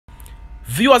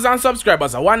Viewers and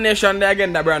subscribers, One Nation there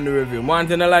again, the brand new review. Want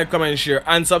to like, comment, share,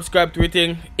 and subscribe to it.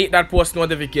 Hit that post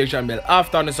notification bell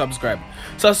after you subscribe.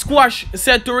 So Squash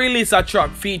said to release a track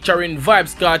featuring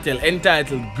Vybz Kartel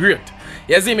entitled Great.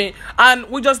 You see me? And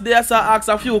we just there to ask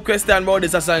a few questions about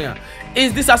this song.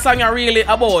 Is this a song really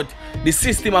about the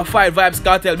system of fight Vybz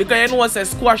Kartel? Because you know what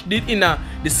Squash did in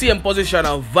the same position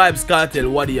of Vybz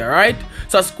Kartel what year, right?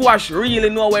 So Squash really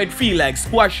know what it feel like.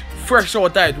 Squash fresh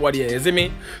out of it what year, you see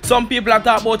me? Some people are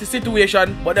talking about the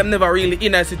situation, but them never really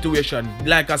in a situation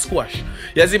like a Squash.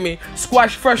 You see me?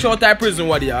 Squash fresh out of prison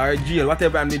what year, or jail,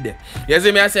 whatever I need there. You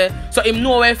see me? I say, so him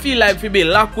know what it feel like to be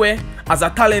locked away as a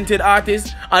talented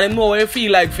artist, and him know what it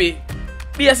feel like to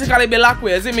basically be locked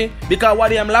away, you see me? Because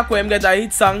what him locked away, him get a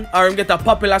hit song, or him get a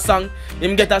popular song,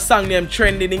 him get a song named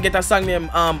Trending, him get a song named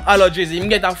Allergies, him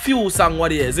get a few song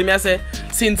what he is, see me I say,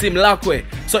 since him locked away.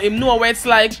 So him know what it's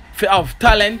like to have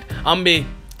talent and be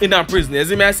in a prison, you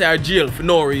see me I say, or jail for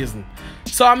no reason.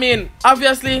 So I mean,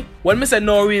 obviously, when me say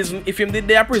no reason, if him did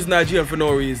they a prison or jail for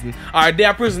no reason, or they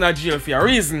a prison or jail for a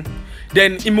reason,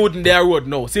 then him wouldn't there road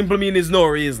no. Simple mean is no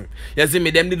reason. You see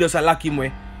me, them did just a lock him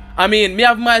way. I mean, me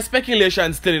have my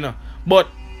speculation still, you know, but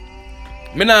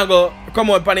me not go come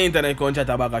out on the internet and chat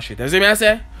about that shit. You see me I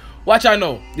say? Watch out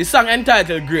now. The song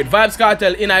entitled Great. Vybz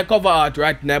Kartel in a cover art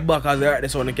right in the back as right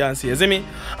this one you can see. You see me?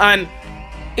 And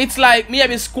it's like me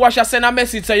have Squash a send a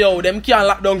message say yo, them can't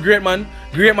lock down Great man.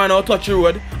 Great man out touch the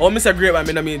road. Or me say Great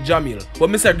man I mean Jamil. But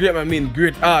me say Great man mean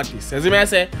great artist. You see me I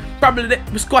say? Probably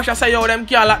the Squash a say yo, them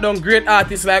can't lock down great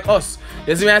artists like us.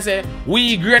 You see me I say?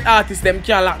 We great artists them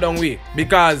can't lock down we.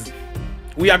 Because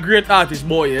we are great artists,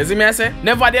 boy. You see me I say?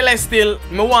 Nevertheless, still,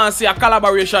 me want to see a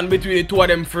collaboration between the two of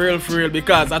them for real,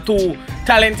 because are two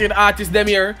talented artists them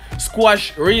here.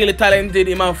 Squash really talented,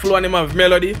 him and flow and him have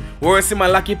melody. Whereas him a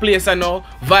lucky place and now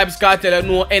Vybz Kartel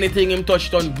know anything him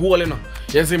touched on goal, you know.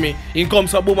 You see me? He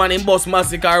comes up boom and him bust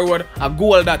Massacre Road, a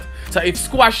goal that. So if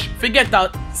Squash forget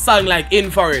that song like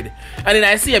Infrared, and then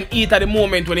I see him eat at the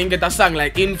moment when he get a song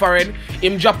like Infrared,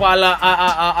 him drop all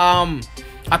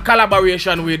a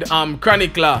collaboration with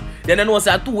Chronicler. Then I know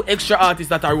say two extra artists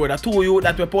that are road, two you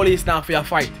that were police now for a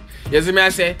fight. You see me I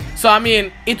say? So I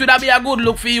mean, it would be a good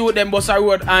look for you them bust a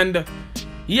road, and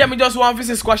yeah, me just want to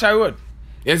see Squash a road.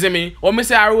 You see me? When me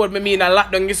say a road, me mean a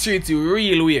lock down the streets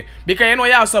real way. Because you know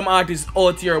you have some artists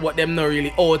out here, but them not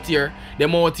really out here.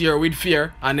 Them out here with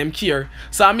fear and them care.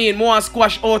 So I mean, more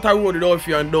Squash out a road without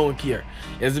fear and don't care.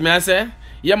 You see me I say?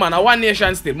 Yeah man, a One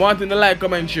Nation still. Want to like,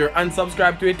 comment, share, and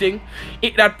subscribe to it.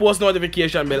 Hit that post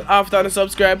notification bell after you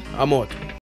subscribe. I'm out.